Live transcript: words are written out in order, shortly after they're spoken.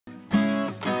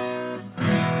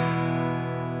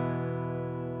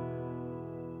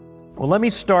Well, let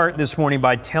me start this morning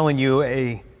by telling you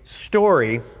a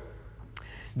story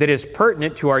that is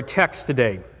pertinent to our text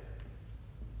today.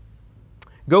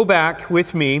 Go back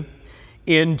with me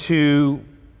into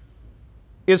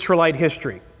Israelite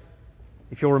history.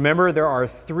 If you'll remember, there are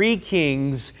 3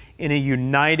 kings in a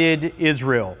united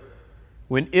Israel.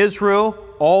 When Israel,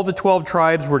 all the 12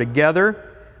 tribes were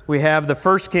together, we have the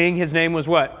first king. His name was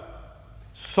what?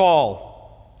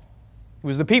 Saul. It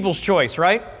was the people's choice,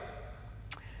 right?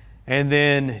 And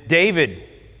then David.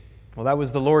 Well, that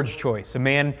was the Lord's choice, a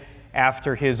man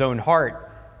after his own heart.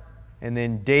 And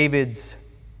then David's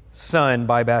son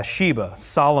by Bathsheba,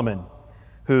 Solomon,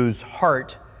 whose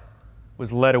heart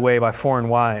was led away by foreign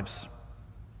wives.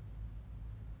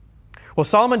 Well,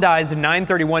 Solomon dies in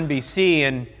 931 BC,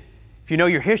 and if you know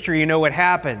your history, you know what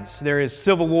happens. There is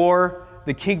civil war.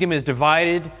 The kingdom is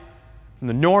divided from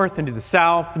the north into the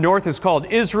south. The north is called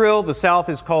Israel. The south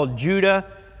is called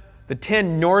Judah. The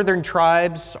 10 northern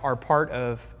tribes are part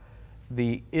of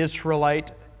the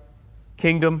Israelite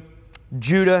kingdom.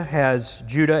 Judah has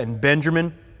Judah and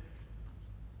Benjamin.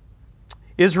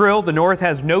 Israel, the north,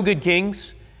 has no good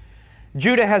kings.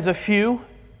 Judah has a few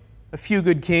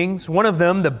good kings. One of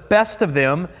them, the best of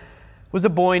them, was a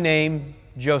boy named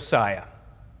Josiah.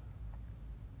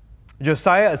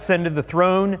 Josiah ascended the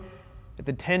throne at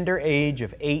the tender age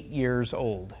of 8 years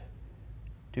old.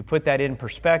 To put that in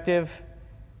perspective,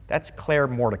 that's Claire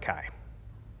Mordecai.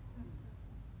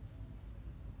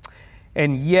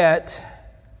 And yet,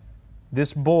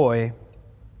 this boy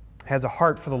has a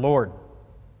heart for the Lord.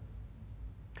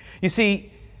 You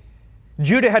see,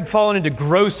 Judah had fallen into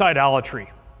gross idolatry.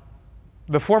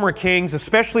 The former kings,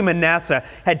 especially Manasseh,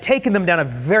 had taken them down a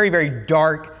very, very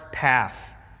dark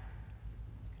path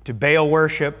to Baal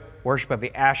worship, worship of the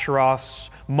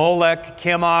Asheroths, Molech,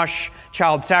 Chemosh,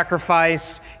 child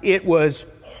sacrifice. It was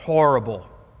horrible.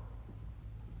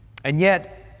 And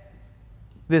yet,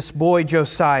 this boy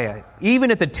Josiah,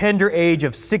 even at the tender age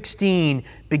of 16,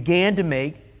 began to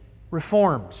make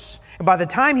reforms. And by the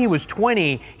time he was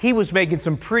 20, he was making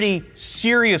some pretty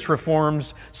serious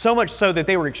reforms, so much so that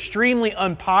they were extremely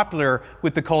unpopular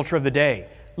with the culture of the day.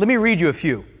 Let me read you a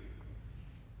few.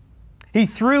 He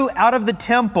threw out of the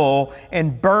temple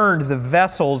and burned the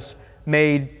vessels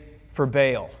made for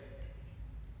Baal.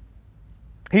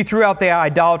 He threw out the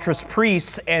idolatrous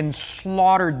priests and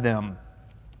slaughtered them.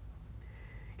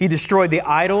 He destroyed the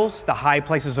idols, the high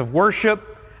places of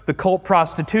worship, the cult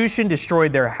prostitution,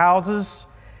 destroyed their houses.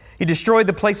 He destroyed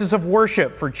the places of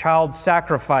worship for child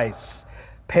sacrifice,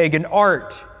 pagan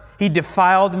art. He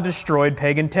defiled and destroyed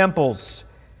pagan temples.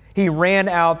 He ran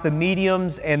out the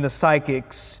mediums and the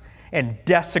psychics and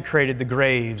desecrated the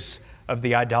graves of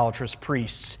the idolatrous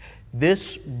priests.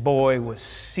 This boy was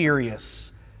serious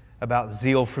about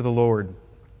zeal for the Lord.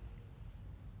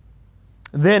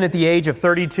 Then at the age of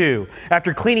 32,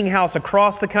 after cleaning house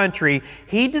across the country,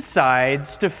 he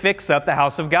decides to fix up the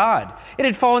house of God. It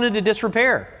had fallen into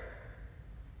disrepair.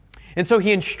 And so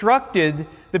he instructed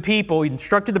the people, he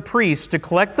instructed the priests to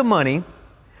collect the money,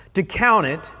 to count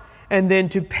it, and then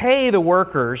to pay the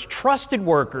workers, trusted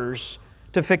workers,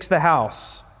 to fix the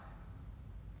house.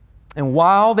 And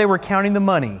while they were counting the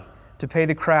money to pay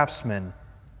the craftsmen,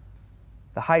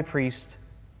 the high priest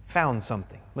found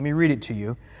something. Let me read it to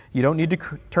you. You don't need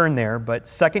to turn there, but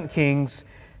 2 Kings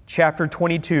chapter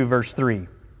 22, verse 3.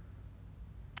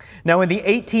 Now in the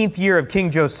 18th year of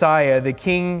King Josiah, the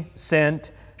king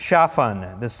sent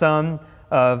Shaphan, the son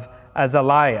of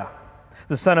Azaliah,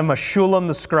 the son of Meshullam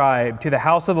the scribe, to the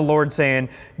house of the Lord, saying,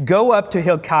 "Go up to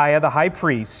Hilkiah the high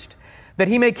priest, that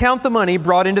he may count the money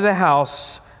brought into the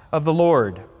house of the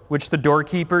Lord, which the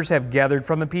doorkeepers have gathered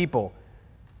from the people.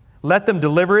 Let them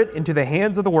deliver it into the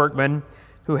hands of the workmen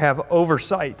who have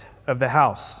oversight of the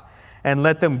house, and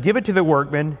let them give it to the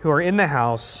workmen who are in the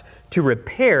house to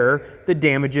repair the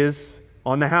damages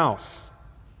on the house."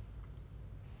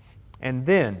 And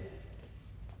then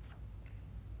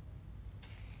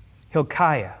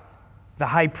Hilkiah, the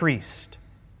high priest,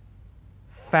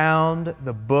 found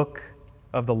the book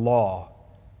of the law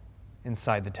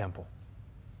inside the temple.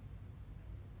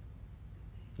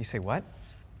 You say, what?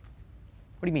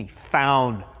 What do you mean he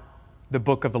found the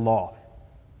book of the law?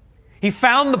 He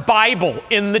found the Bible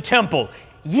in the temple.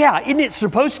 Yeah, isn't it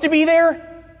supposed to be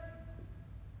there?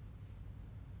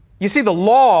 You see the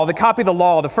law, the copy of the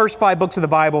law, the first 5 books of the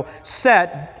Bible,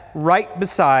 set right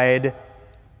beside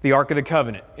the Ark of the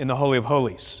Covenant in the Holy of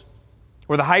Holies,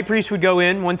 where the high priest would go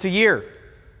in once a year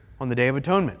on the Day of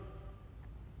Atonement.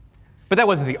 But that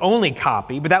wasn't the only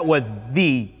copy, but that was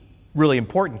the really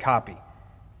important copy.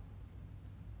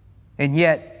 And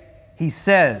yet, he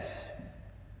says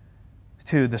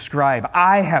to the scribe,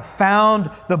 "I have found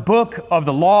the book of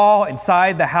the law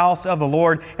inside the house of the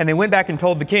Lord." And they went back and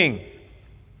told the king,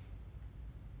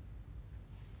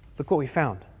 "Look what we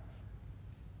found."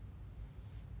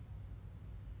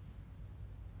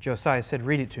 Josiah said,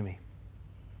 "Read it to me."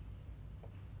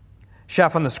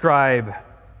 Shaphan the scribe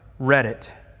read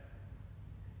it,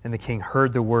 and the king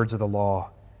heard the words of the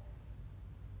law,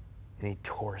 and he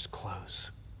tore his clothes.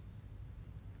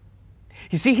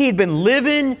 You see, he had been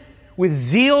living with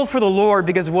zeal for the Lord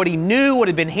because of what he knew, what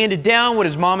had been handed down, what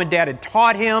his mom and dad had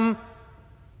taught him.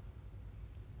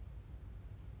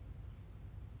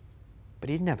 But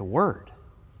he didn't have the Word.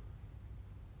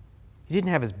 He didn't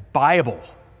have his Bible.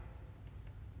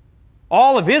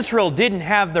 All of Israel didn't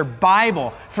have their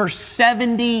Bible. For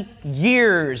 70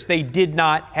 years, they did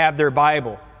not have their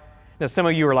Bible. Now, some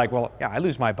of you are like, "Well, yeah, I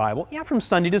lose my Bible." Yeah, from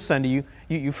Sunday to Sunday,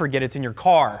 you forget it's in your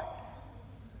car.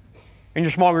 And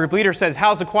your small group leader says,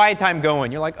 "How's the quiet time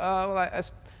going?" You're like, "Oh, well,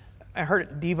 I heard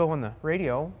it Devo on the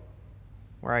radio,"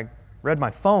 where I read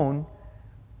my phone.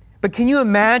 But can you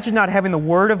imagine not having the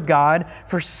Word of God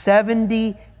for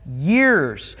 70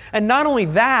 years? And not only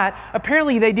that,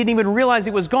 apparently they didn't even realize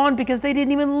it was gone because they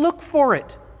didn't even look for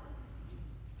it.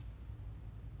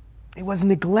 It was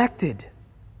neglected.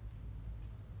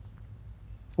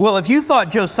 Well, if you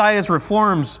thought Josiah's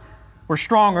reforms were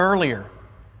strong earlier,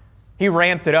 he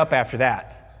ramped it up after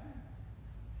that.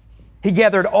 He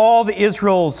gathered all the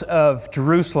Israels of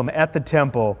Jerusalem at the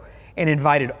temple and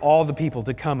invited all the people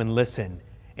to come and listen.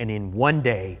 And in one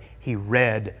day, he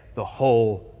read the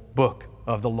whole book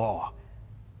of the law.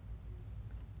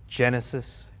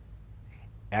 Genesis,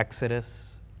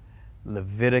 Exodus,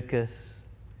 Leviticus,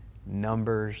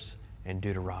 Numbers, and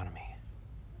Deuteronomy.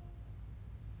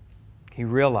 He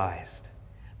realized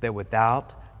that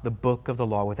without the book of the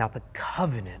law, without the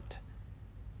covenant,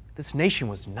 this nation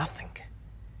was nothing.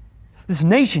 This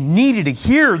nation needed to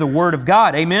hear the Word of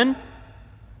God. Amen?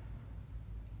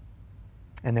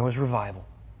 And there was revival.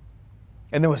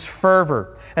 And there was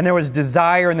fervor, and there was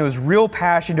desire, and there was real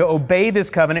passion to obey this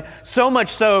covenant, so much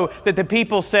so that the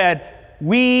people said,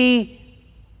 "We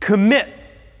commit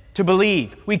to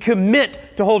believe. We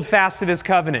commit to hold fast to this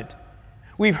covenant.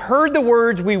 We've heard the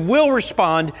words, we will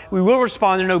respond. We will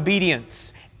respond in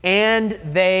obedience." And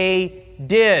they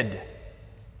did.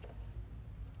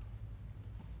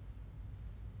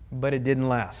 But it didn't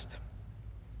last.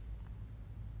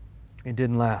 It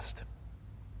didn't last.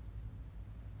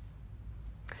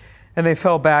 And they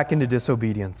fell back into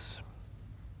disobedience.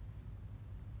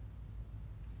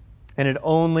 And it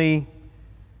only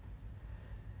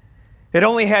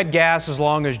had gas as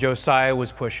long as Josiah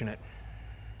was pushing it.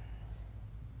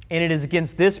 And it is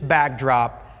against this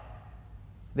backdrop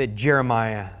that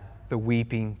Jeremiah, the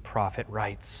weeping prophet,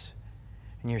 writes.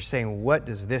 And you're saying, what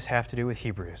does this have to do with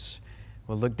Hebrews?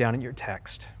 Well, look down at your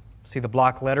text. See the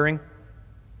block lettering?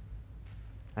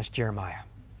 That's Jeremiah.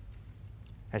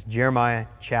 That's Jeremiah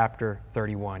chapter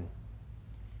 31.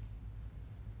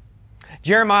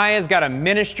 Jeremiah's got a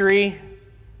ministry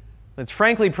that's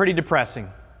frankly pretty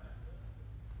depressing.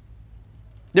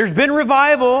 There's been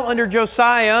revival under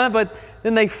Josiah, but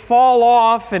then they fall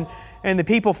off and the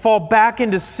people fall back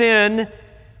into sin,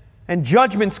 and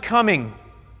judgment's coming.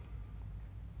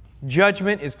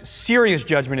 Serious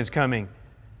judgment is coming.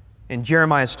 And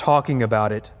Jeremiah's talking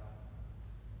about it.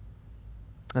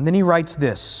 And then he writes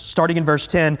this, starting in verse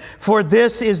 10, "For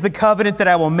this is the covenant that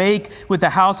I will make with the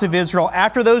house of Israel.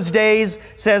 After those days,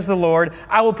 says the Lord,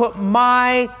 I will put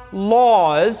my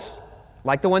laws,"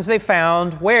 like the ones they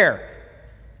found, where?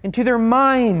 "Into their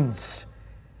minds.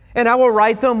 And I will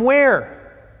write them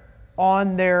where?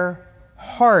 On their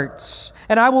hearts.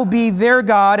 And I will be their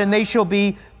God, and they shall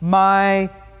be my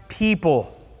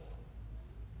people."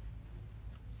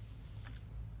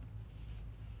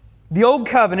 The old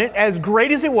covenant, as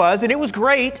great as it was, and it was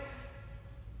great,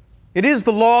 it is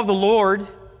the law of the Lord,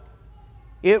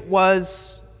 it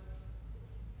was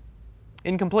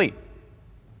incomplete.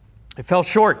 It fell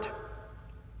short.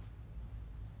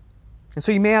 And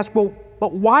so you may ask, well,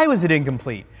 but why was it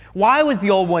incomplete? Why was the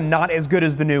old one not as good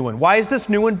as the new one? Why is this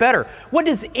new one better? What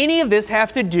does any of this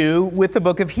have to do with the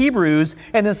book of Hebrews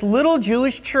and this little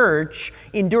Jewish church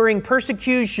enduring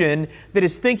persecution that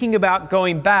is thinking about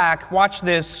going back, watch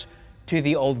this, to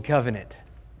the old covenant?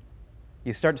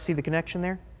 You start to see the connection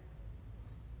there?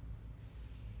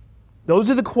 Those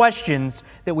are the questions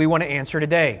that we want to answer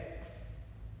today.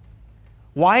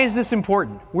 Why is this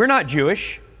important? We're not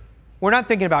Jewish. We're not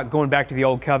thinking about going back to the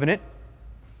old covenant.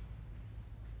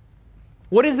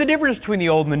 What is the difference between the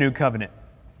old and the new covenant?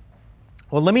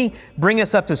 Well, let me bring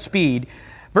us up to speed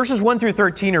Verses 1 through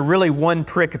 13 are really one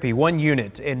pericope, one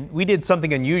unit, and we did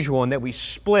something unusual in that we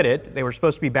split it. They were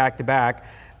supposed to be back to back,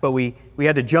 but we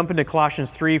had to jump into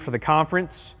Colossians 3 for the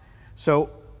conference. So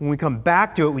when we come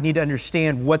back to it, we need to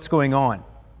understand what's going on.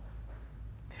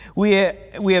 We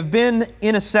have been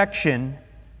in a section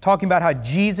talking about how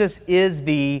Jesus is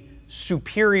the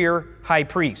superior high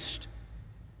priest.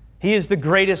 He is the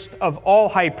greatest of all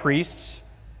high priests,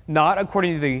 not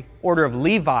according to the order of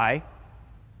Levi,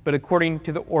 but according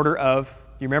to the order of,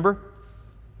 you remember?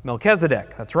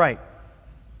 Melchizedek, that's right.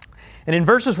 And in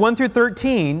verses 1 through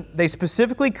 13, they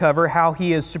specifically cover how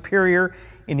he is superior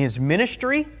in his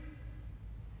ministry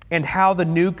and how the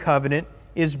new covenant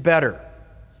is better.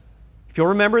 If you'll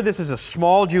remember, this is a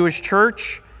small Jewish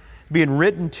church being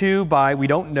written to by, we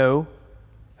don't know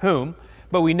whom,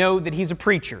 but we know that he's a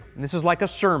preacher. And this is like a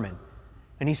sermon.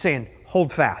 And he's saying,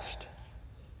 hold fast.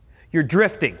 You're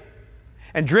drifting.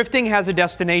 And drifting has a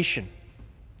destination.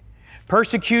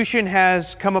 Persecution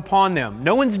has come upon them.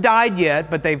 No one's died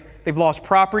yet, but they've lost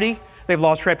property. They've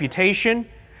lost reputation.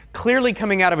 Clearly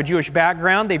coming out of a Jewish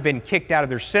background, they've been kicked out of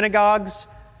their synagogues.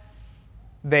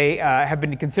 They have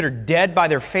been considered dead by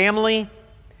their family.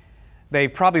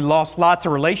 They've probably lost lots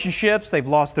of relationships. They've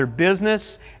lost their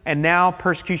business. And now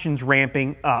persecution's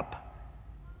ramping up.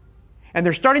 And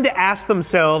they're starting to ask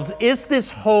themselves, is this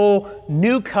whole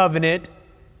new covenant,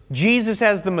 Jesus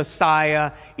as the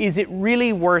Messiah, is it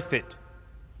really worth it?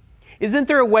 Isn't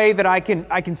there a way that I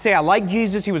can say I like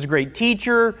Jesus, he was a great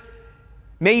teacher,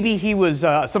 maybe he was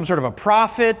some sort of a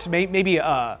prophet, maybe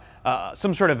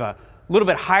some sort of a little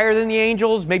bit higher than the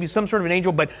angels, maybe some sort of an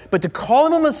angel, but to call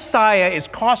him a Messiah is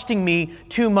costing me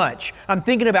too much. I'm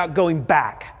thinking about going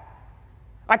back.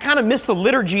 I kind of miss the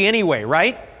liturgy anyway,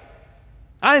 right?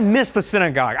 I miss the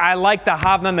synagogue. I like the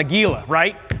Havna Megillah,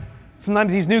 right?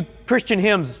 Sometimes these new Christian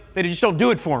hymns, they just don't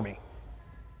do it for me.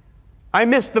 I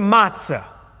miss the matzah.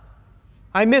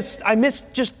 I miss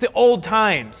just the old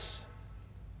times.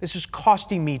 This is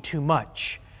costing me too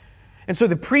much. And so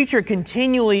the preacher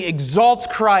continually exalts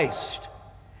Christ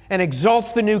and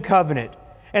exalts the new covenant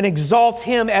and exalts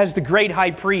him as the great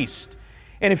high priest.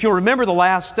 And if you'll remember the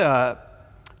last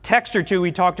text or two,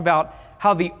 we talked about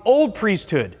how the old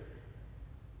priesthood,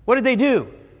 what did they do?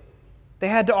 They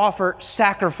had to offer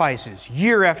sacrifices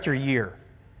year after year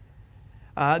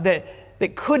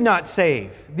that could not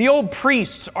save. The old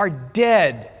priests are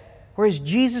dead, whereas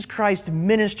Jesus Christ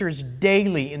ministers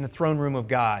daily in the throne room of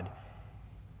God,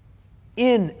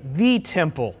 in the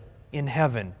temple in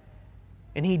heaven,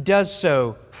 and he does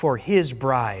so for his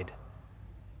bride.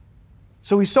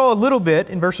 So we saw a little bit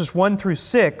in verses 1 through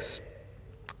 6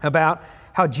 about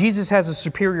how Jesus has a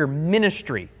superior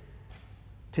ministry.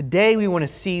 Today we want to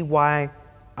see why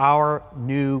our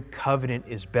new covenant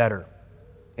is better.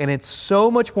 And it's so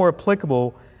much more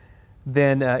applicable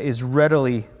than is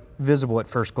readily visible at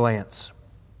first glance.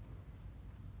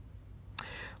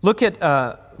 Look at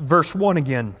verse 1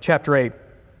 again, chapter 8.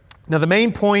 Now the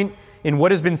main point in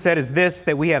what has been said is this,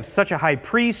 that we have such a high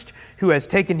priest who has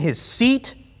taken his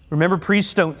seat. Remember,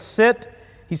 priests don't sit.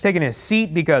 He's taken his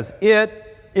seat because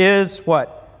it is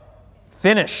what?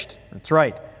 Finished. That's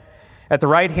right. At the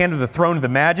right hand of the throne of the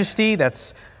majesty,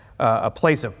 that's a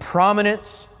place of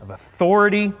prominence, of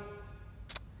authority.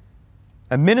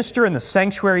 A minister in the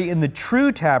sanctuary in the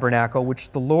true tabernacle,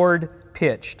 which the Lord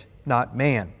pitched, not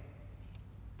man.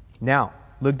 Now,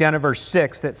 look down at verse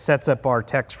 6 that sets up our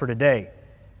text for today.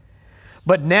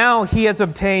 But now he has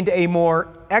obtained a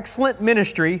more excellent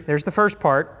ministry, there's the first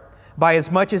part, by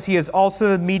as much as he is also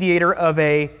the mediator of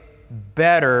a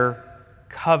better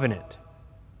covenant,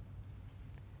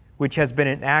 which has been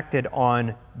enacted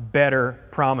on better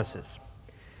promises.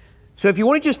 So if you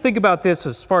want to just think about this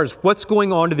as far as what's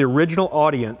going on to the original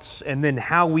audience and then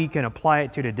how we can apply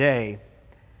it to today,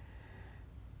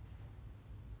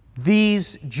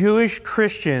 these Jewish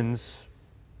Christians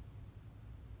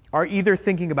are either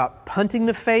thinking about punting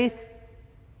the faith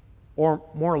or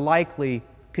more likely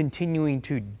continuing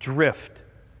to drift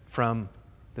from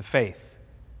the faith.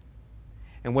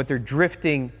 And what they're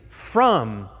drifting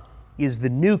from is the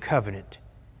new covenant.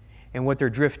 And what they're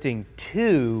drifting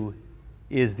to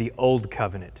is the old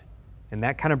covenant. And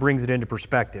that kind of brings it into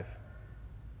perspective.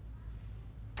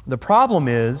 The problem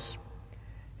is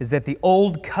that the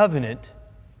old covenant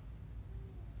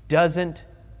doesn't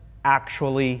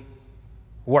actually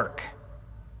work.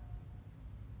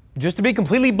 Just to be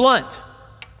completely blunt,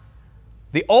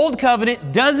 the old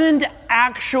covenant doesn't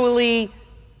actually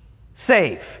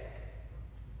save,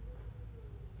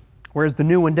 whereas the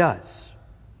new one does,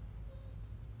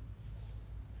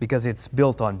 because it's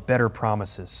built on better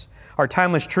promises. Our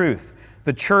timeless truth,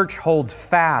 the church holds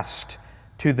fast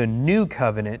to the new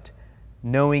covenant,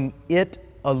 knowing it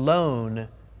alone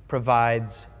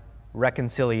provides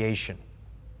reconciliation.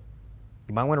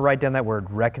 You might want to write down that word,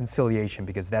 reconciliation,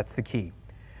 because that's the key.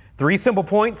 3 simple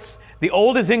points. The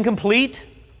old is incomplete.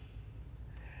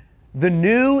 The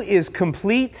new is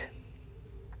complete.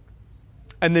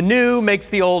 And the new makes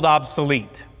the old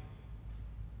obsolete.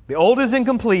 The old is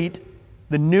incomplete.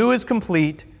 The new is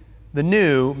complete. The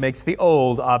new makes the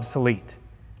old obsolete.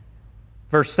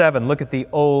 Verse 7, look at the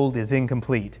old is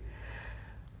incomplete.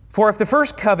 For if the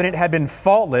first covenant had been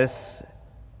faultless,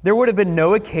 there would have been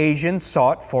no occasion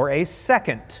sought for a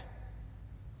second.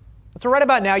 So right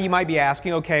about now you might be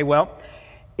asking, okay, well,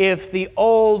 if the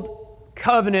old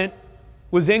covenant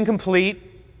was incomplete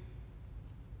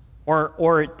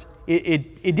or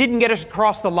it didn't get us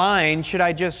across the line, should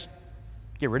I just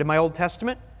get rid of my Old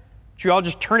Testament? Should we all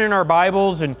just turn in our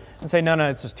Bibles and say, no,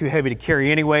 it's just too heavy to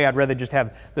carry anyway. I'd rather just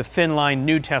have the thin-line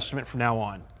New Testament from now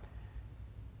on.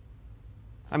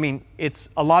 I mean, it's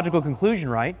a logical conclusion,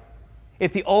 right?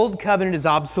 If the Old Covenant is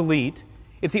obsolete,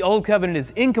 if the Old Covenant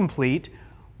is incomplete,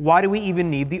 why do we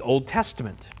even need the Old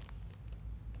Testament?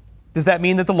 Does that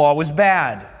mean that the law was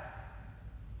bad?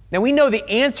 Now, we know the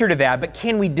answer to that, but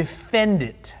can we defend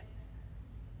it?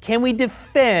 Can we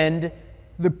defend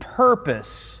the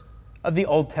purpose of the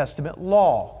Old Testament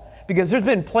law? Because there's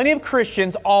been plenty of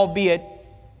Christians, albeit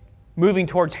moving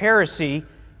towards heresy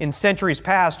in centuries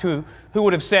past, who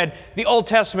would have said the Old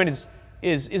Testament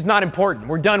is not important.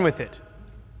 We're done with it.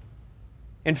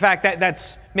 In fact,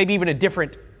 that's maybe even a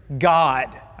different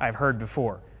God I've heard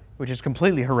before, which is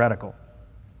completely heretical.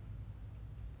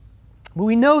 But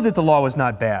we know that the law was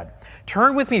not bad.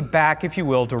 Turn with me back, if you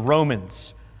will, to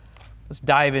Romans. Let's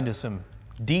dive into some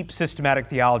deep systematic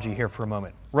theology here for a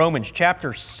moment. Romans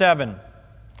chapter 7.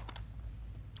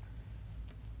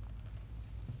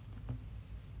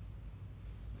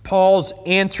 Paul's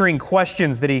answering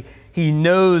questions that he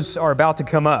knows are about to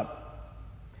come up.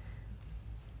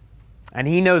 And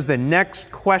he knows the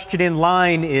next question in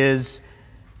line is,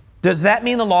 does that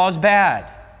mean the law is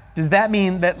bad? Does that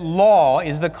mean that law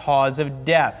is the cause of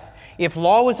death? If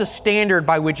law was a standard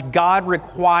by which God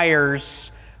requires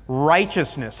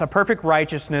righteousness, a perfect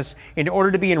righteousness, in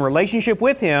order to be in relationship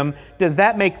with Him, does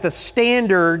that make the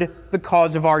standard the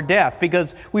cause of our death?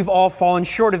 Because we've all fallen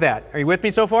short of that. Are you with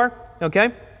me so far?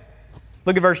 Okay.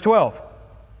 Look at verse 12.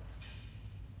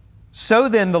 So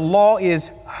then the law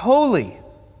is holy,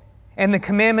 and the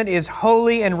commandment is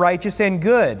holy and righteous and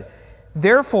good.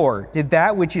 Therefore, did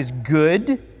that which is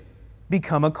good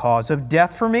become a cause of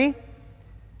death for me?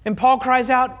 And Paul cries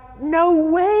out, no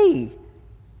way.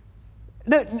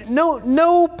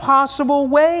 No possible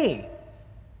way.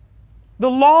 The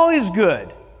law is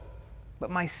good, but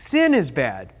my sin is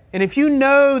bad. And if you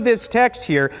know this text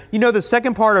here, you know the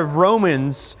second part of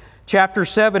Romans chapter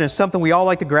 7 is something we all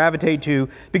like to gravitate to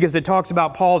because it talks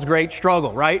about Paul's great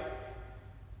struggle, right?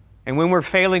 And when we're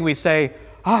failing, we say,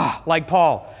 like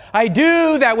Paul, I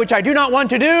do that which I do not want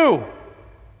to do.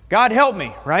 God help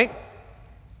me, right?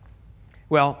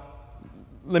 Well,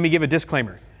 let me give a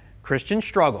disclaimer. Christians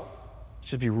struggle. Let's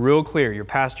just be real clear. Your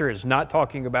pastor is not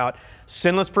talking about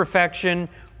sinless perfection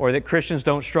or that Christians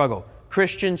don't struggle.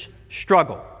 Christians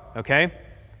struggle, okay?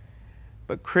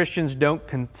 But Christians don't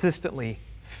consistently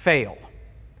fail.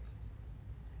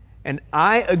 And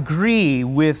I agree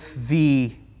with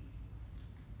the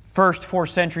first 4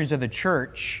 centuries of the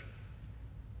church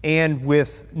and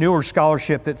with newer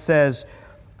scholarship that says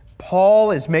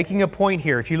Paul is making a point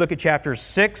here. If you look at chapters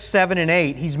 6, 7, and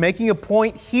 8, he's making a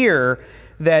point here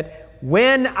that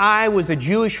when I was a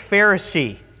Jewish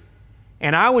Pharisee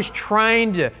and I was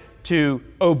trying to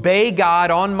obey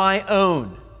God on my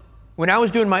own, when I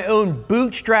was doing my own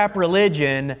bootstrap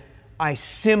religion, I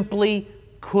simply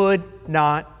could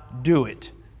not do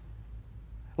it.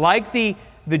 Like the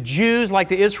Jews, like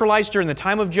the Israelites during the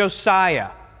time of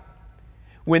Josiah,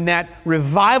 when that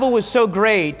revival was so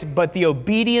great, but the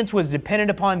obedience was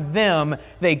dependent upon them,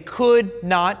 they could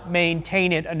not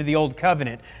maintain it under the Old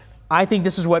Covenant. I think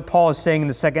this is what Paul is saying in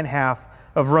the second half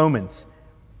of Romans.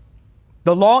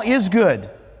 The law is good,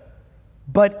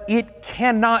 but it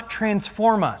cannot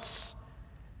transform us.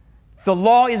 The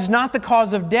law is not the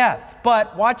cause of death,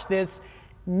 but, watch this,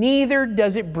 neither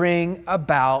does it bring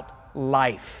about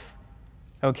life.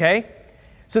 Okay?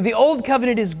 So the Old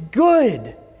Covenant is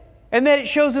good, and that it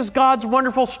shows us God's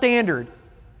wonderful standard.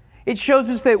 It shows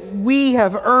us that we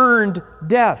have earned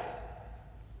death.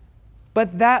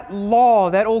 But that law,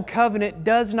 that Old Covenant,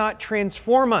 does not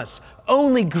transform us.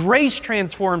 Only grace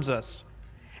transforms us.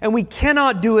 And we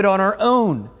cannot do it on our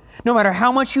own. No matter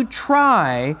how much you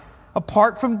try,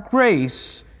 apart from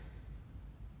grace,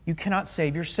 you cannot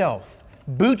save yourself.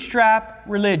 Bootstrap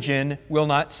religion will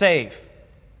not save.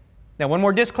 Now, one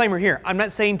more disclaimer here. I'm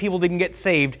not saying people didn't get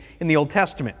saved in the Old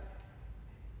Testament,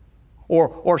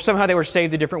 or somehow they were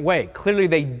saved a different way. Clearly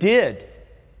they did,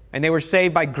 and they were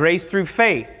saved by grace through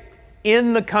faith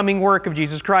in the coming work of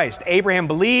Jesus Christ. Abraham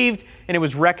believed, and it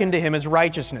was reckoned to him as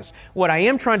righteousness. What I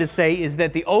am trying to say is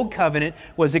that the Old Covenant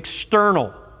was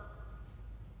external.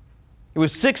 It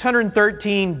was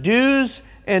 613 do's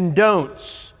and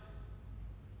don'ts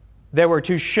that were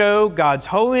to show God's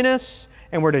holiness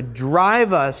and were to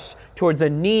drive us towards a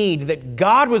need that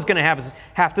God was going to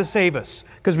have to save us,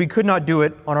 because we could not do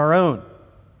it on our own.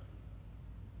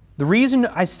 The reason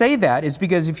I say that is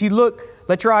because if you look,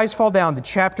 let your eyes fall down to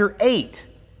chapter 8,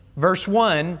 verse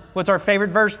 1. What's our favorite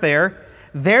verse there?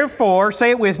 Therefore,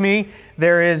 say it with me,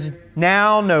 there is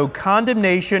now no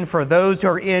condemnation for those who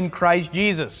are in Christ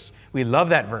Jesus. We love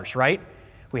that verse, right?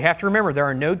 We have to remember there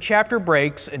are no chapter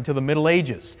breaks until the Middle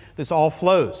Ages. This all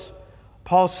flows.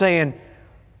 Paul's saying,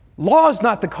 law is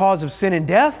not the cause of sin and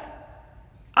death.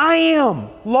 I am.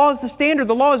 Law is the standard.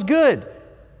 The law is good.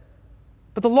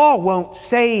 But the law won't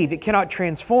save. It cannot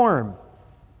transform.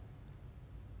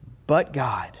 But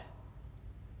God,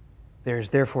 there is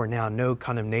therefore now no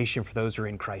condemnation for those who are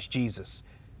in Christ Jesus.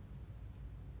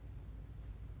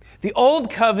 The old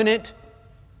covenant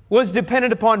was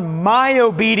dependent upon my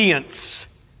obedience.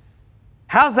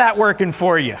 How's that working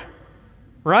for you?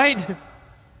 Right?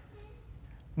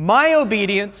 My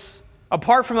obedience,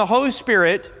 apart from the Holy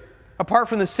Spirit, apart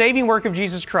from the saving work of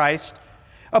Jesus Christ,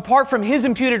 apart from His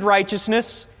imputed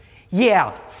righteousness,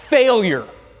 failure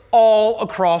all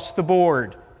across the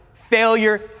board.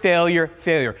 Failure, failure,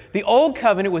 failure. The old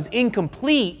covenant was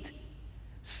incomplete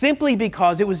simply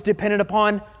because it was dependent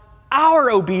upon our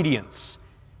obedience.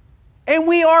 And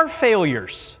we are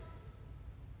failures.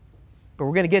 But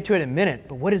we're going to get to it in a minute.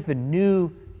 But what is the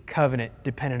new covenant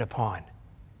dependent upon?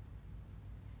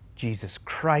 Jesus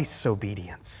Christ's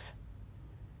obedience.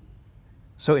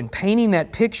 So in painting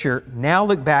that picture, now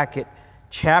look back at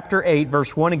chapter 8,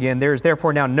 verse 1 again. There is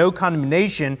therefore now no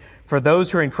condemnation for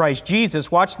those who are in Christ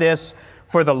Jesus. Watch this.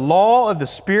 For the law of the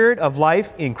Spirit of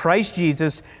life in Christ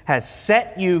Jesus has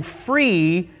set you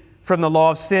free from the law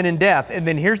of sin and death. And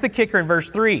then here's the kicker in verse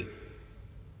 3.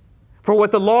 For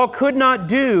what the law could not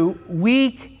do,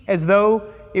 weak as through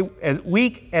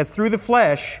the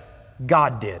flesh,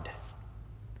 God did.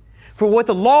 For what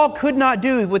the law could not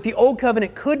do, what the old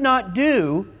covenant could not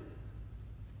do,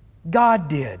 God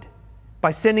did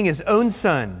by sending His own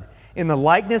Son in the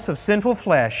likeness of sinful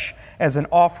flesh as an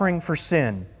offering for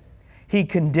sin. He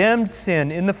condemned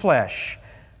sin in the flesh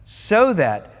so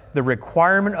that the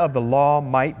requirement of the law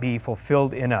might be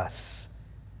fulfilled in us,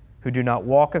 who do not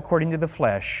walk according to the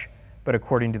flesh, but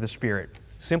according to the Spirit.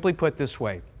 Simply put this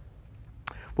way,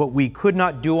 what we could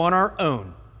not do on our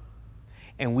own,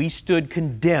 and we stood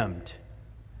condemned,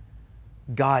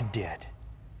 God did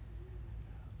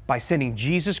by sending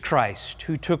Jesus Christ,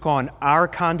 who took on our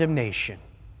condemnation.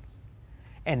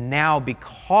 And now,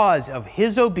 because of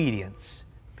His obedience,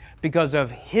 because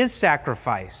of His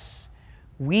sacrifice,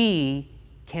 we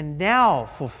can now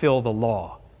fulfill the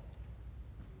law.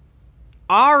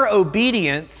 Our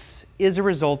obedience is a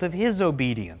result of His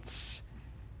obedience.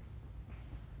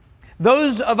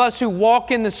 Those of us who walk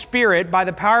in the Spirit, by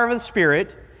the power of the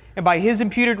Spirit, and by His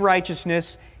imputed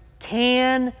righteousness,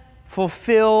 can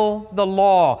fulfill the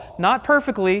law. Not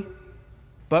perfectly,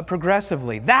 but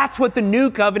progressively. That's what the new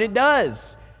covenant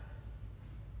does.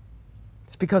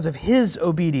 It's because of His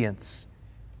obedience.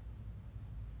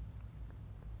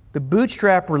 The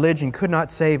bootstrap religion could not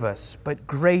save us, but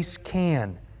grace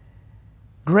can.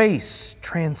 Grace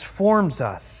transforms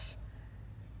us.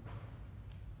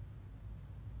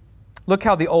 Look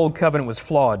how the old covenant was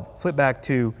flawed. Flip back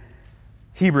to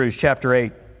Hebrews chapter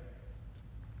 8,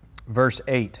 verse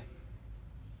 8.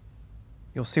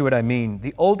 You'll see what I mean.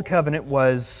 The old covenant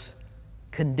was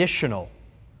conditional.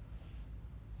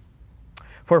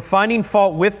 For finding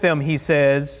fault with them, he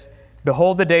says,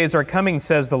 behold, the days are coming,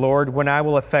 says the Lord, when I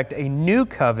will effect a new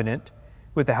covenant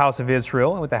with the house of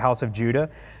Israel and with the house of Judah,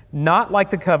 not like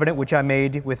the covenant which I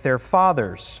made with their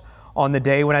fathers on the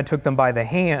day when I took them by the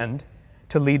hand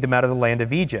to lead them out of the land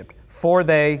of Egypt. For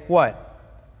they, what?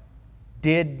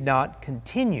 Did not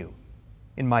continue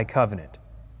in my covenant,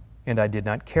 and I did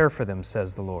not care for them,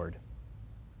 says the Lord.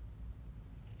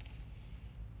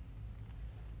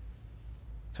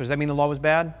 So does that mean the law was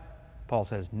bad? Paul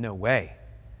says, no way.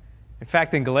 In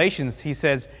fact, in Galatians, he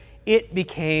says, it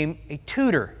became a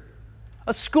tutor,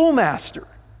 a schoolmaster,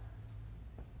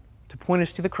 to point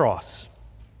us to the cross.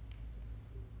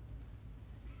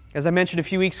 As I mentioned a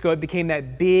few weeks ago, it became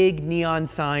that big neon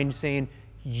sign saying,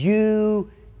 you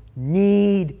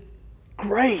need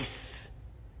grace.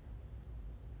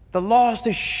 The law is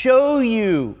to show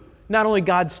you not only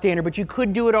God's standard, but you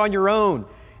could do it on your own.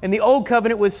 And the old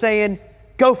covenant was saying,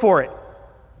 go for it.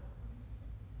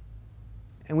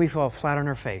 And we fall flat on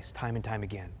our face time and time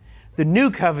again. The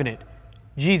new covenant,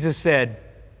 Jesus said,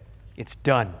 it's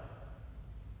done.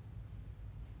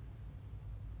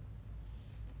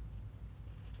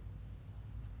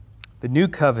 The new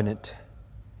covenant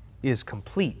is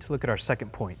complete. Look at our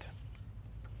second point.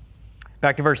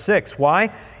 Back to verse 6.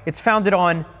 Why? It's founded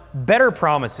on better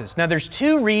promises. Now, there's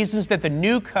two reasons that the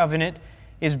new covenant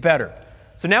is better.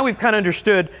 So now we've kind of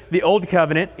understood the old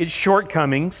covenant, its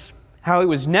shortcomings, how it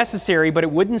was necessary, but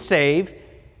it wouldn't save,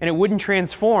 and it wouldn't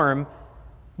transform.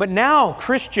 But now,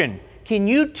 Christian, can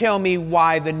you tell me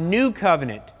why the new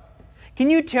covenant, can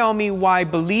you tell me why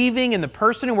believing in the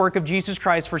person and work of Jesus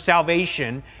Christ for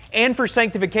salvation and for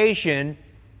sanctification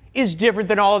is different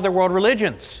than all other world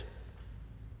religions?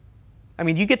 I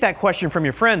mean, you get that question from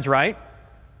your friends, right?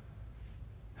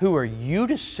 Who are you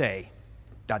to say, ...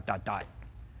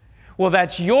 Well,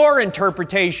 that's your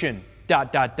interpretation, ...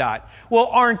 Well,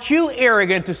 aren't you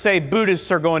arrogant to say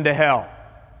Buddhists are going to hell?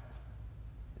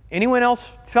 Anyone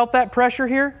else felt that pressure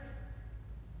here?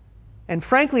 And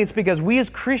frankly, it's because we as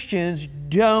Christians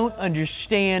don't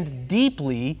understand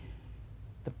deeply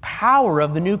the power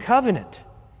of the new covenant.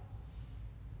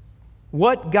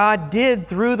 What God did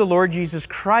through the Lord Jesus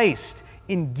Christ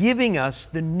in giving us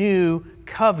the new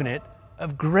covenant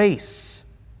of grace.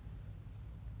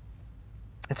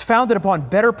 It's founded upon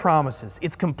better promises.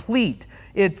 It's complete.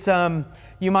 It's,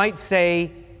 you might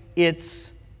say,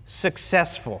 it's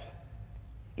successful.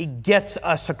 It gets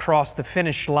us across the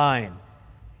finish line.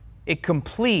 It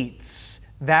completes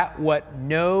that what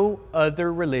no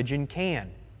other religion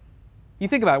can. You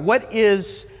think about it. What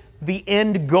is the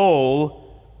end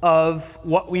goal of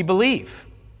what we believe?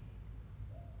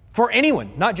 For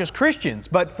anyone, not just Christians,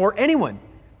 but for anyone.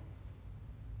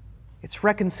 It's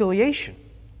reconciliation.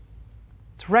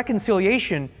 It's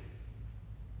reconciliation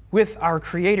with our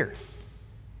Creator.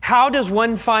 How does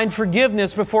one find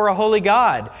forgiveness before a holy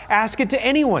God? Ask it to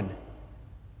anyone.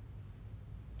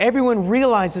 Everyone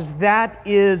realizes that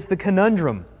is the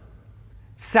conundrum.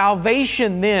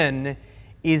 Salvation, then,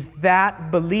 is that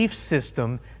belief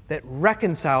system that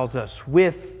reconciles us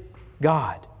with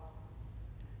God.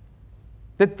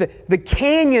 That the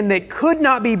canyon that could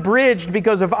not be bridged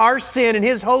because of our sin and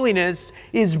His holiness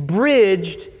is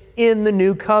bridged in the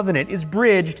new covenant, is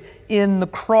bridged in the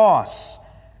cross.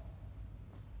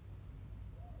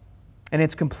 And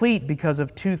it's complete because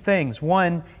of two things.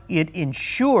 One, it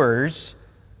ensures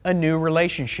a new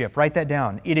relationship. Write that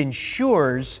down. It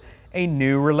ensures a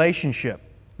new relationship.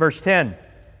 Verse 10.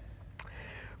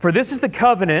 For this is the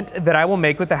covenant that I will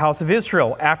make with the house of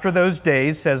Israel. After those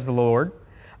days, says the Lord,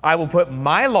 I will put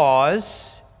my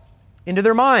laws into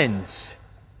their minds,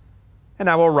 and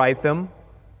I will write them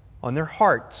on their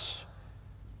hearts.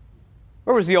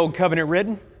 Where was the old covenant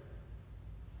written?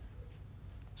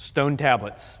 Stone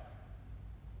tablets.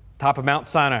 Top of Mount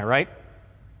Sinai, right?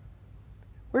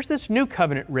 Where's this new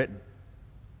covenant written?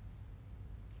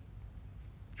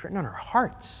 It's written on our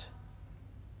hearts.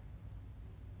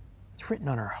 It's written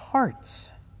on our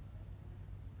hearts.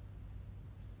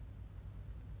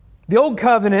 The old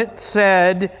covenant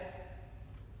said,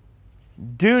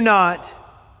 do not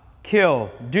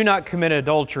kill, do not commit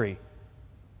adultery.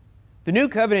 The new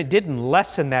covenant didn't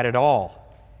lessen that at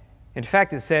all. In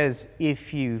fact, it says,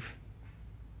 if you've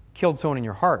killed someone in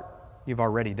your heart, you've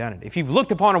already done it. If you've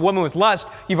looked upon a woman with lust,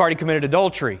 you've already committed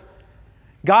adultery.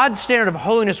 God's standard of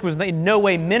holiness was in no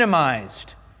way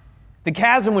minimized. The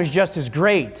chasm was just as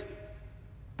great.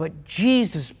 But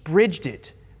Jesus bridged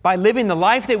it by living the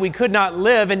life that we could not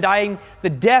live and dying the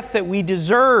death that we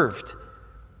deserved.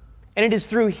 And it is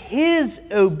through His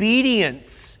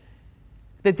obedience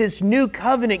that this new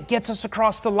covenant gets us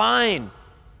across the line.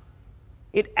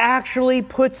 It actually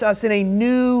puts us in a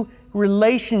new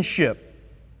relationship.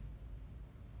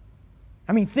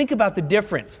 I mean, think about the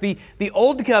difference. The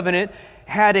old covenant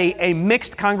had a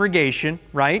mixed congregation,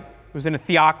 right? It was in a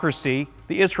theocracy,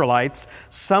 the Israelites.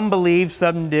 Some believed,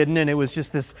 some didn't, and it was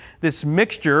just this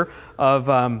mixture of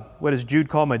what does Jude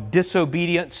call them, a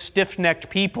disobedient, stiff-necked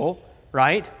people,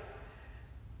 right?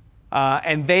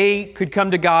 And they could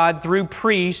come to God through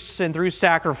priests and through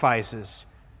sacrifices.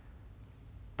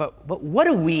 But what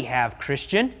do we have,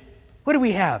 Christian? What do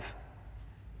we have?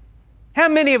 How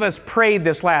many of us prayed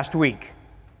this last week?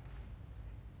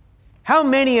 How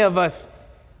many of us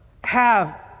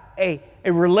have a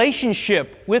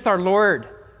relationship with our Lord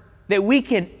that we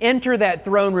can enter that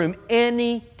throne room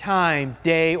any time,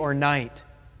 day or night?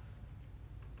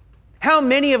 How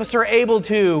many of us are able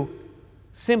to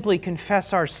simply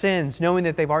confess our sins knowing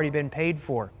that they've already been paid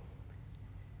for?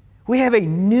 We have a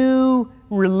new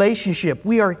relationship.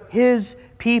 We are His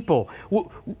people.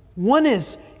 One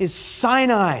is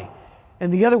Sinai,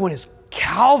 and the other one is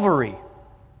Calvary.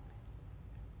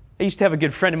 I used to have a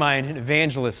good friend of mine, an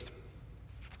evangelist,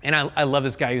 and I love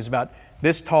this guy. He was about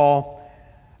this tall,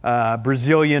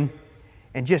 Brazilian,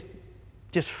 and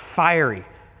just fiery.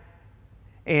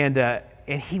 And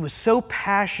he was so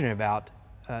passionate about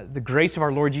the grace of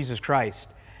our Lord Jesus Christ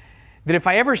that if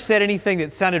I ever said anything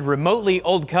that sounded remotely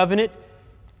Old Covenant,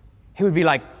 he would be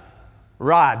like,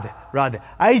 Rod,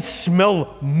 I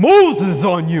smell Moses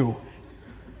on you.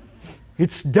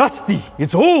 It's dusty.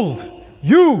 It's old.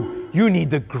 You need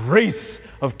the grace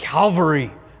of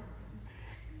Calvary.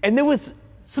 And there was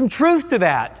some truth to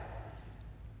that.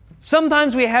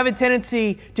 Sometimes we have a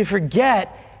tendency to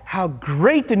forget how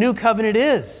great the new covenant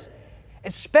is,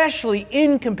 especially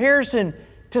in comparison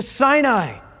to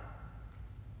Sinai.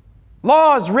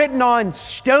 Laws written on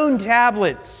stone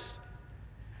tablets,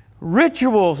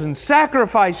 rituals and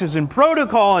sacrifices and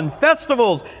protocol and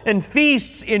festivals and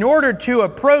feasts in order to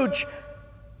approach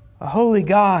a holy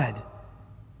God.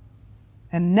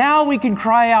 And now we can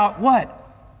cry out, what?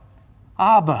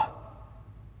 Abba,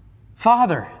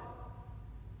 Father.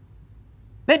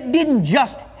 That didn't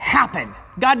just happen.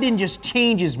 God didn't just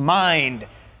change His mind.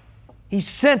 He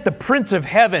sent the Prince of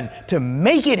Heaven to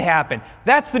make it happen.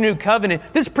 That's the new covenant.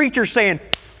 This preacher's saying,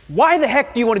 why the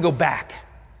heck do you want to go back?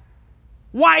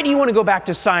 Why do you want to go back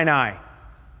to Sinai?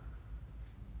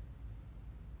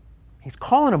 He's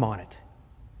calling them on it.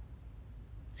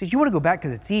 He says, you want to go back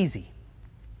because it's easy.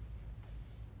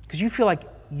 Because you feel like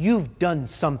you've done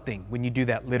something when you do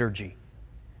that liturgy.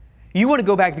 You want to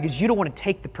go back because you don't want to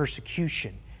take the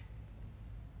persecution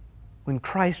when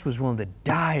Christ was willing to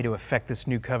die to effect this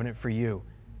new covenant for you.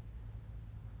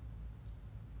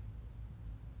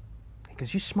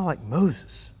 Because you smell like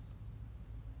Moses.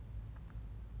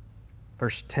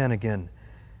 Verse 10 again.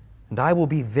 And I will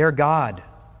be their God,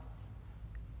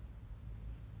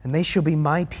 and they shall be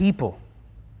my people.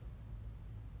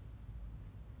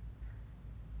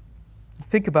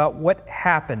 Think about what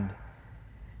happened.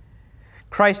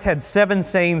 Christ had 7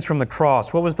 sayings from the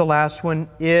cross. What was the last one?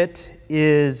 It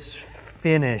is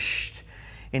finished.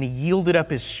 And He yielded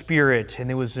up His Spirit, and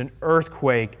there was an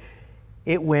earthquake.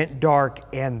 It went dark,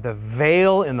 and the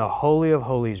veil in the Holy of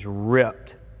Holies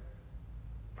ripped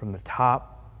from the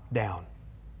top down.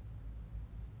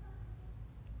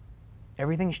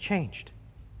 Everything's changed.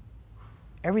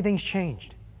 Everything's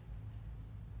changed.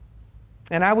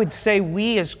 And I would say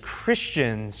we as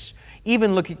Christians,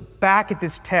 even looking back at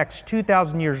this text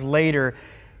 2,000 years later,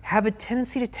 have a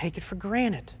tendency to take it for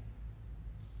granted.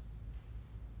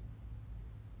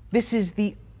 This is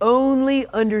the only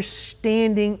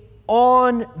understanding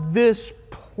on this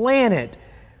planet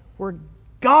where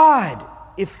God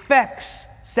effects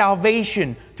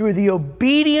salvation through the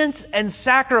obedience and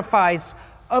sacrifice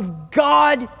of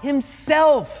God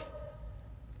Himself.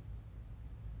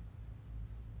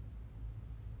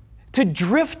 To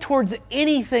drift towards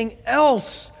anything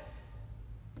else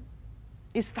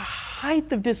is the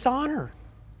height of dishonor.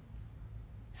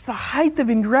 It's the height of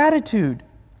ingratitude.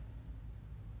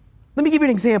 Let me give you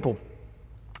an example.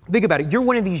 Think about it. You're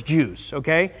one of these Jews,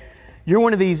 okay? You're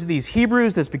one of these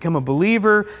Hebrews that's become a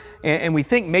believer, and we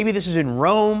think maybe this is in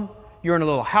Rome. You're in a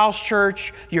little house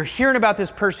church. You're hearing about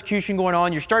this persecution going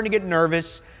on. You're starting to get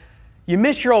nervous. You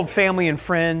miss your old family and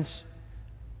friends.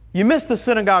 You miss the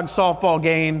synagogue softball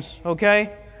games,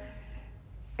 okay?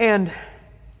 And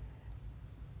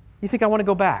you think, I want to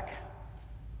go back.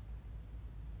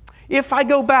 If I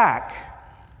go back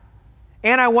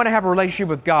and I want to have a relationship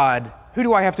with God, who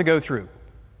do I have to go through?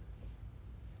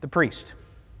 The priest.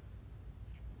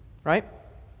 Right?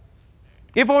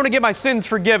 If I want to get my sins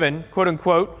forgiven, quote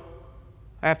unquote,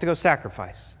 I have to go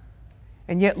sacrifice.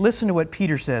 And yet listen to what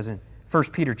Peter says in 1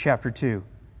 Peter chapter 2.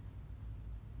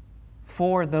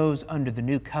 For those under the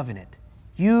new covenant,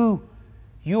 you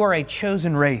are a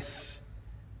chosen race,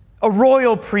 a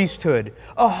royal priesthood,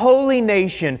 a holy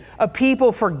nation, a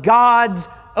people for God's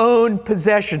own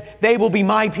possession. They will be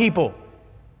my people,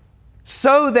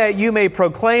 so that you may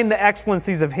proclaim the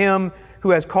excellencies of Him who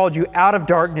has called you out of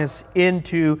darkness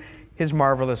into His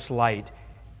marvelous light.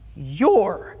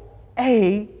 You're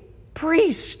a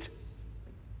priest.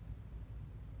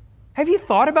 Have you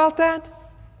thought about that?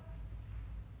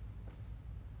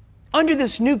 Under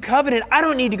this new covenant, I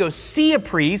don't need to go see a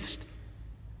priest.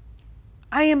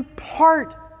 I am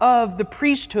part of the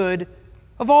priesthood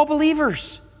of all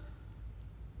believers.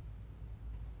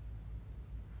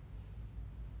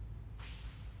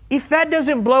 If that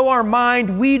doesn't blow our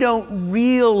mind, we don't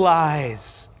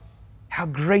realize how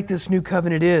great this new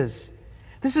covenant is.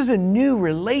 This is a new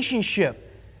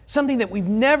relationship, something that we've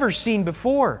never seen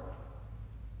before.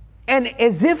 And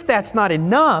as if that's not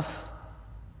enough,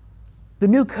 the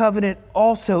new covenant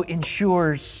also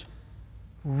ensures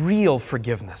real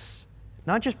forgiveness.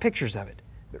 Not just pictures of it,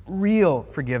 but real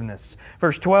forgiveness.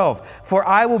 Verse 12, for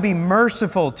I will be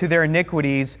merciful to their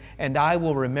iniquities, and I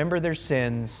will remember their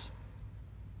sins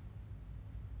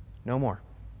no more.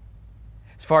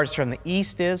 As far as from the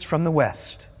east is from the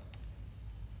west.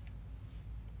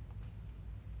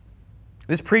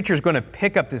 This preacher is going to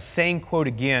pick up this same quote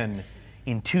again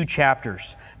in 2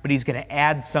 chapters, but he's going to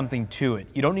add something to it.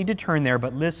 You don't need to turn there,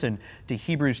 but listen to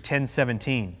Hebrews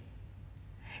 10:17.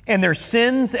 And their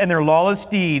sins and their lawless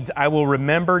deeds I will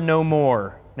remember no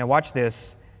more. Now watch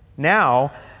this.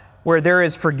 Now, where there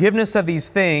is forgiveness of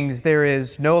these things, there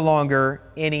is no longer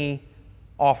any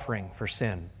offering for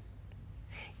sin.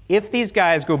 If these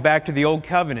guys go back to the old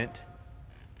covenant,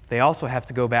 they also have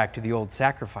to go back to the old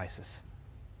sacrifices,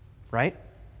 right?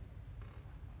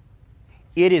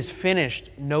 It is finished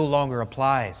no longer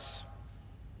applies.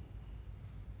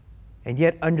 And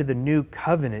yet under the new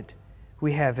covenant,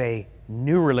 we have a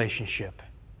new relationship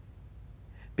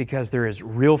because there is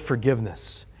real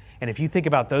forgiveness. And if you think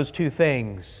about those two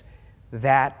things,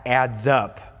 that adds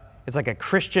up. It's like a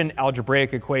Christian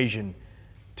algebraic equation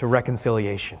to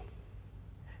reconciliation.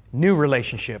 New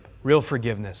relationship, real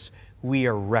forgiveness. We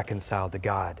are reconciled to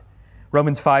God.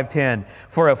 Romans 5:10,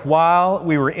 for if while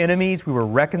we were enemies, we were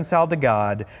reconciled to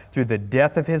God through the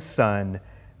death of His Son,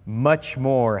 much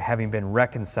more, having been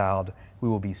reconciled, we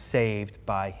will be saved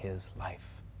by His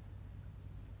life.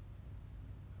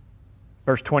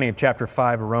 Verse 20 of chapter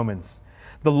 5 of Romans.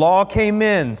 The law came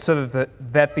in so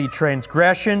that the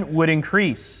transgression would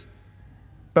increase.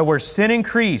 But where sin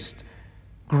increased,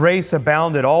 grace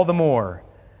abounded all the more,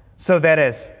 so that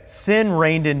as sin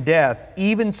reigned in death,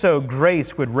 even so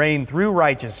grace would reign through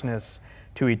righteousness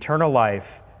to eternal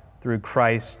life through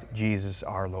Christ Jesus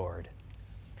our Lord.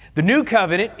 The new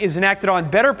covenant is enacted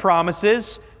on better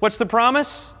promises. What's the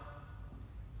promise?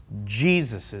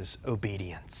 Jesus'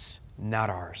 obedience,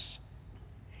 not ours.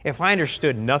 If I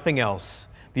understood nothing else,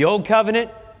 the old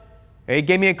covenant, it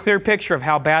gave me a clear picture of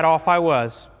how bad off I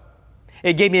was.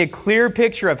 It gave me a clear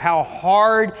picture of how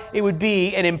hard it would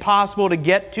be and impossible to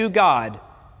get to God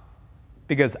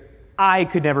because I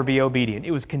could never be obedient.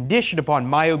 It was conditioned upon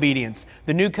my obedience.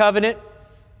 The new covenant,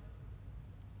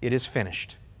 it is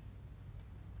finished.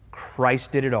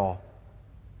 Christ did it all.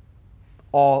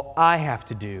 All I have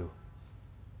to do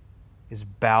is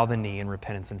bow the knee in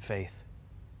repentance and faith.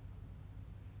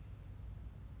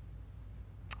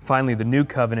 Finally, the new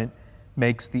covenant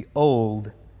makes the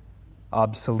old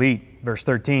obsolete. Verse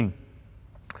 13.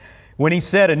 When he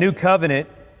said a new covenant,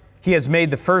 he has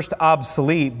made the first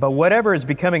obsolete, but whatever is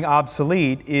becoming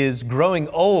obsolete is growing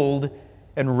old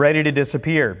and ready to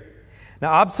disappear.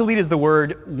 Now, obsolete is the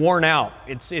word worn out.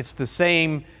 It's the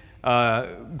same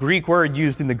Greek word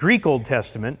used in the Greek Old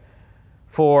Testament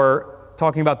for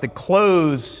talking about the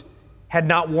clothes had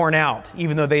not worn out,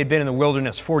 even though they had been in the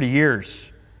wilderness 40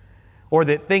 years, or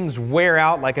that things wear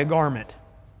out like a garment.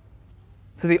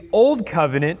 So the old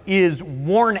covenant is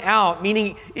worn out,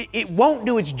 meaning it won't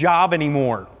do its job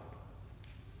anymore.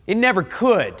 It never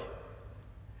could.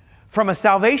 From a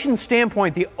salvation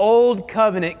standpoint, the old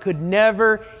covenant could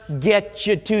never get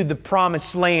you to the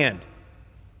promised land.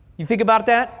 You think about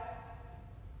that?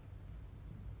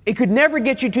 It could never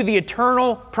get you to the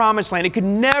eternal promised land. It could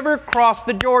never cross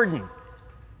the Jordan.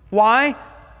 Why?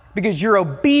 Because your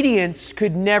obedience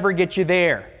could never get you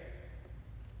there.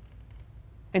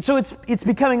 And so it's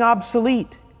becoming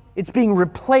obsolete. It's being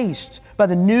replaced by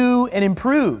the new and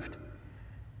improved.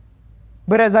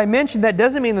 But as I mentioned, that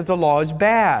doesn't mean that the law is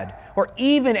bad, or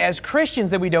even as Christians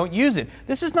that we don't use it.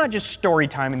 This is not just story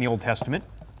time in the Old Testament,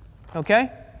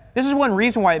 okay? This is one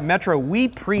reason why at Metro we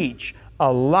preach a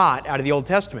lot out of the Old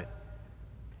Testament.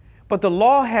 But the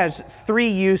law has 3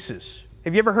 uses.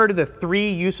 Have you ever heard of the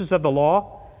 3 uses of the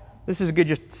law? This is a good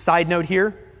just side note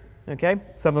here. Okay,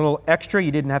 something a little extra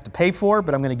you didn't have to pay for,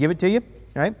 but I'm going to give it to you.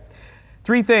 All right,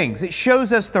 3 things. It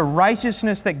shows us the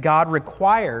righteousness that God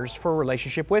requires for a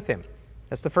relationship with Him.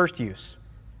 That's the first use.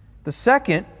 The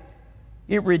second,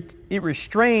 it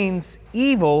restrains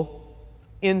evil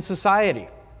in society.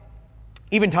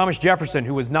 Even Thomas Jefferson,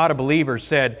 who was not a believer,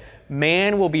 said,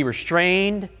 man will be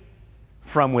restrained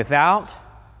from without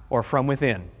or from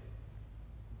within.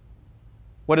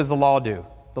 What does the law do?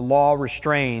 The law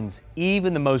restrains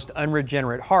even the most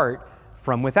unregenerate heart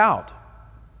from without.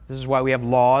 This is why we have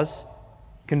laws,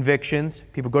 convictions,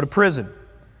 people go to prison.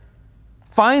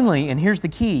 Finally, and here's the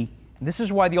key, this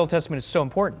is why the Old Testament is so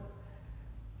important.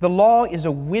 The law is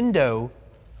a window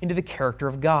into the character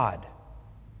of God.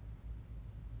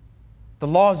 The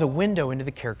law is a window into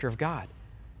the character of God.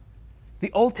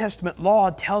 The Old Testament law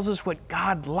tells us what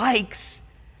God likes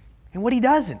and what He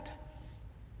doesn't.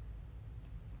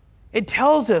 It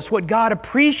tells us what God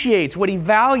appreciates, what He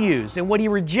values, and what He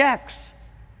rejects.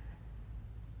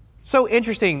 So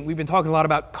interesting, we've been talking a lot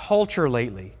about culture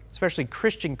lately, especially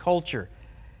Christian culture.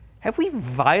 Have we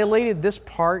violated this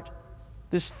part,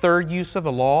 this third use of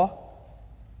the law?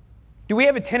 Do we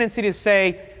have a tendency to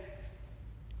say,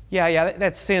 yeah,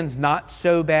 that sin's not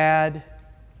so bad.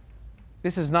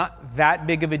 This is not that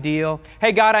big of a deal.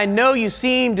 Hey, God, I know you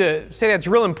seem to say that's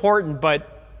real important,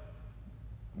 but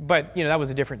that was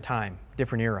a different time,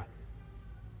 different era.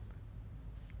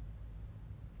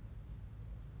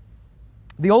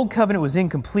 The Old Covenant was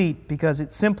incomplete because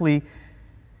it simply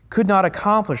could not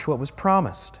accomplish what was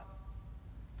promised.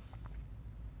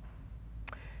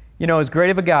 As great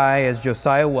of a guy as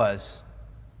Josiah was,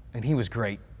 and he was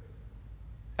great.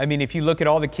 I mean, if you look at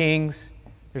all the kings,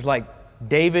 there's like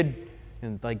David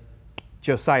and like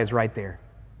Josiah's right there.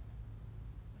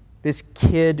 This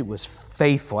kid was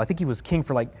faithful. I think he was king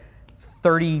for like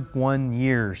 31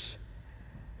 years.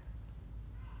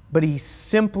 But he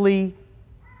simply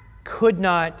could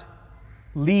not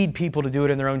lead people to do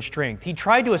it in their own strength. He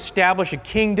tried to establish a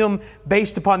kingdom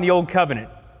based upon the Old Covenant.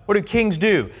 What do kings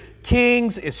do?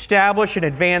 Kings establish and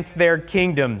advance their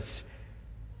kingdoms.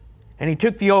 And he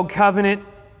took the Old Covenant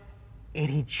and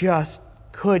he just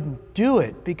couldn't do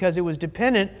it because it was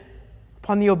dependent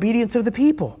upon the obedience of the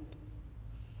people.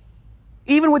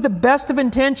 Even with the best of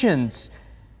intentions,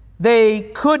 they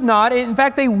could not, in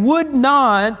fact, they would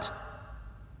not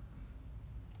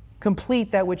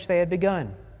complete that which they had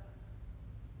begun.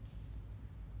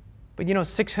 But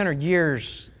 600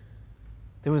 years,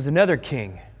 there was another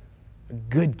king, a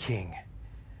good king,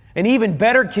 an even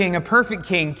better king, a perfect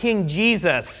king, King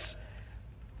Jesus,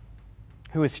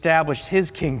 who established His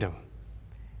kingdom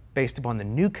based upon the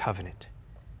new covenant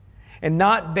and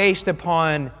not based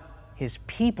upon His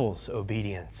people's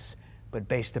obedience, but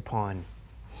based upon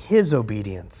His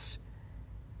obedience.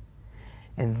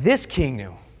 And this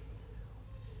kingdom,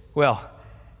 well,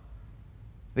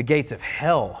 the gates of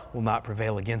hell will not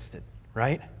prevail against it,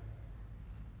 right?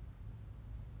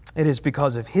 It is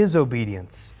because of His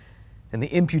obedience and the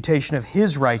imputation of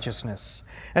His righteousness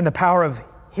and the power of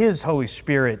His Holy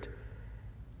Spirit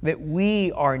that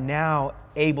we are now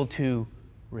able to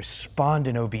respond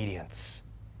in obedience.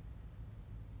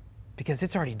 Because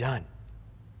it's already done.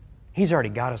 He's already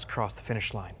got us across the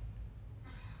finish line.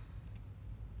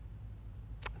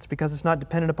 It's because it's not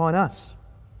dependent upon us.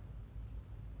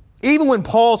 Even when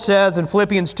Paul says in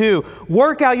Philippians 2,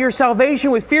 work out your salvation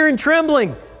with fear and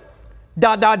trembling, ...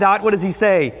 what does he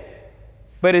say?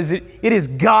 But it is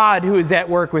God who is at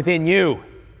work within you.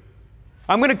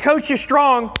 I'm going to coach you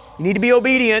strong. You need to be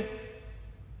obedient.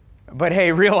 But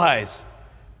hey, realize,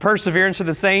 perseverance of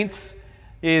the saints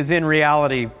is in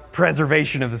reality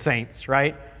preservation of the saints,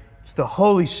 right? It's the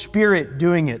Holy Spirit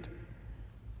doing it.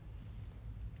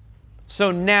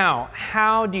 So now,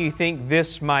 how do you think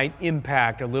this might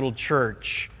impact a little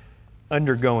church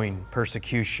undergoing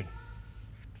persecution?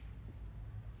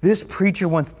 This preacher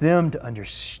wants them to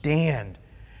understand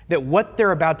that what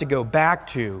they're about to go back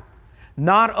to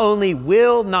not only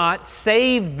will not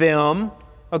save them,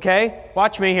 okay,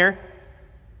 watch me here,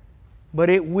 but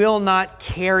it will not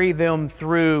carry them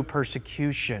through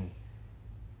persecution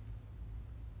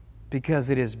because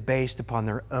it is based upon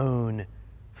their own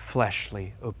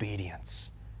fleshly obedience.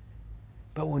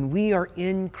 But when we are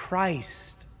in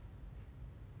Christ,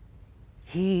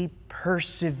 He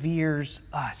perseveres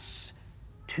us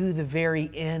to the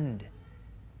very end.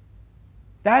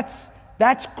 That's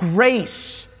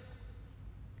grace.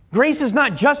 Grace is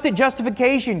not just at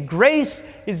justification. Grace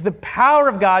is the power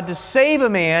of God to save a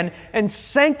man and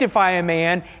sanctify a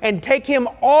man and take him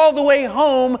all the way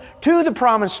home to the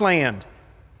promised land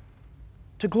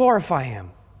to glorify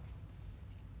Him.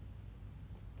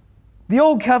 The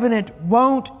Old Covenant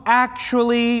won't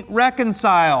actually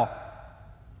reconcile.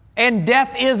 And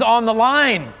death is on the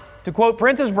line, to quote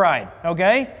Princess Bride,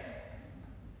 okay?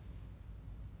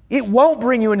 It won't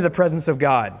bring you into the presence of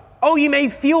God. Oh, you may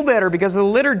feel better because of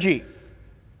the liturgy.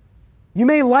 You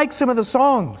may like some of the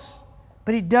songs,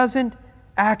 but it doesn't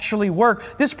actually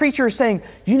work. This preacher is saying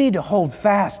you need to hold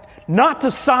fast, not to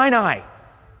Sinai.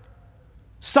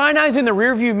 Sinai's in the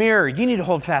rearview mirror. You need to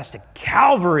hold fast to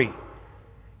Calvary.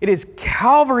 It is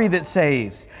Calvary that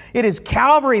saves. It is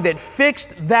Calvary that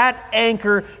fixed that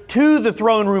anchor to the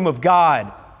throne room of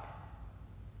God.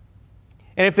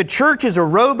 And if the church is a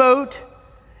rowboat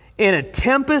in a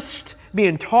tempest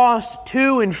being tossed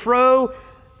to and fro,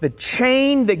 the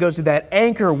chain that goes to that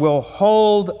anchor will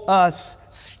hold us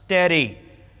steady.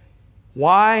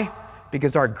 Why?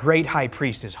 Because our great high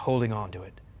priest is holding on to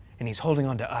it, and he's holding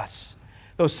on to us.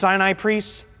 Those Sinai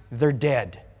priests, they're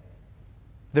dead.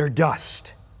 They're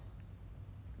dust.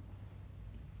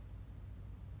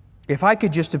 If I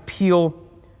could just appeal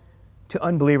to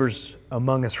unbelievers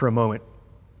among us for a moment,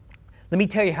 let me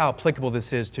tell you how applicable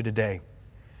this is to today.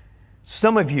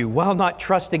 Some of you, while not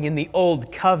trusting in the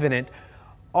old covenant,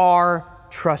 are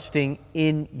trusting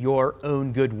in your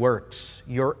own good works,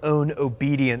 your own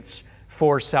obedience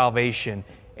for salvation,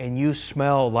 and you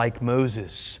smell like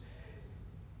Moses.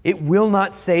 It will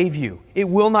not save you. It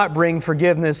will not bring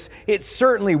forgiveness. It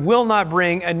certainly will not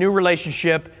bring a new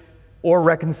relationship or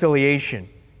reconciliation.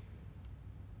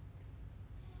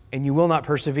 And you will not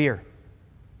persevere.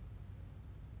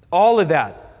 All of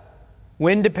that,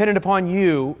 when dependent upon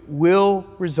you, will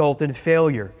result in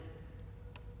failure.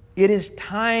 It is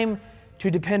time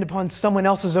to depend upon someone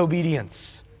else's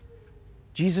obedience.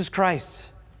 Jesus Christ.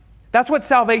 That's what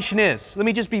salvation is. Let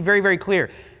me just be very, very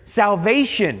clear.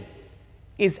 Salvation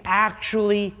is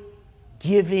actually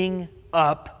giving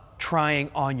up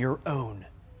trying on your own.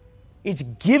 It's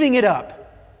giving it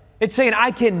up. It's saying,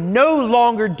 I can no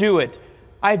longer do it.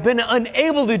 I've been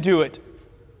unable to do it.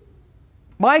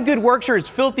 My good works are as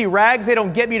filthy rags. They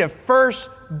don't get me to first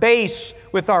base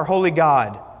with our holy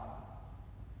God.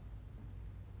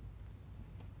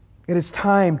 It is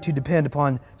time to depend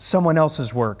upon someone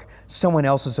else's work, someone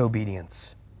else's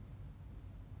obedience.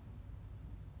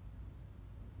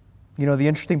 You know, the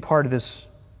interesting part of this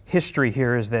history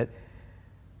here is that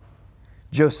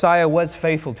Josiah was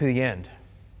faithful to the end.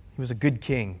 He was a good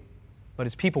king, but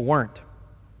his people weren't.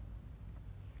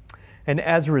 And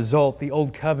as a result, the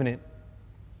Old Covenant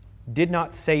did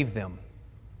not save them.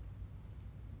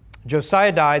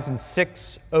 Josiah dies in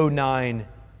 609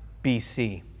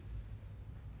 BC.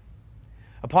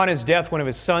 Upon his death, one of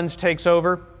his sons takes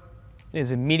over and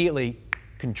is immediately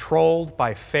controlled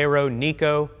by Pharaoh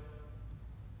Necho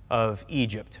of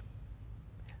Egypt.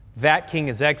 That king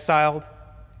is exiled.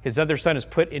 His other son is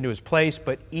put into his place,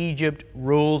 but Egypt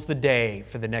rules the day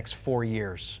for the next 4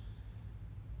 years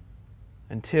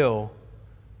until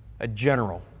a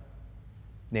general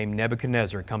named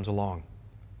Nebuchadnezzar comes along.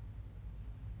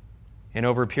 And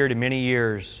over a period of many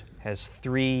years has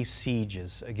 3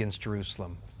 sieges against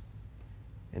Jerusalem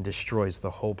and destroys the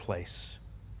whole place,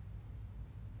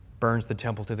 burns the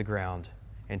temple to the ground,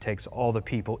 and takes all the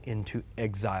people into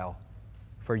exile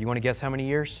for, you want to guess how many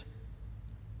years?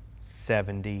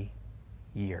 70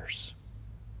 years.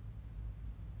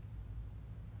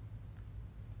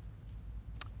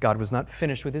 God was not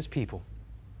finished with his people.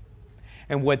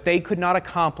 And what they could not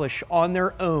accomplish on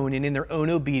their own and in their own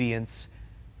obedience,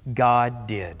 God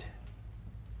did.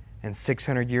 And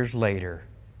 600 years later,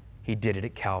 he did it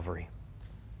at Calvary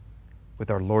with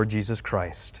our Lord Jesus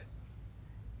Christ.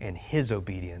 And his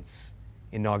obedience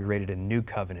inaugurated a new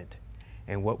covenant.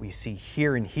 And what we see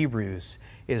here in Hebrews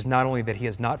is not only that he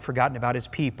has not forgotten about his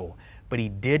people, but he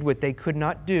did what they could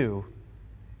not do.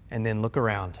 And then look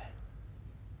around.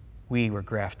 We were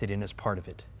grafted in as part of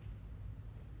it.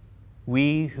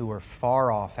 We who were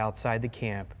far off outside the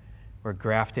camp were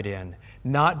grafted in,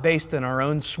 not based on our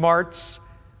own smarts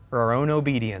or our own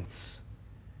obedience,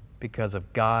 because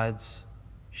of God's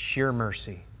sheer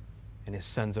mercy and his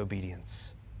Son's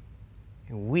obedience.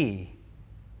 And we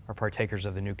are partakers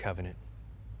of the new covenant.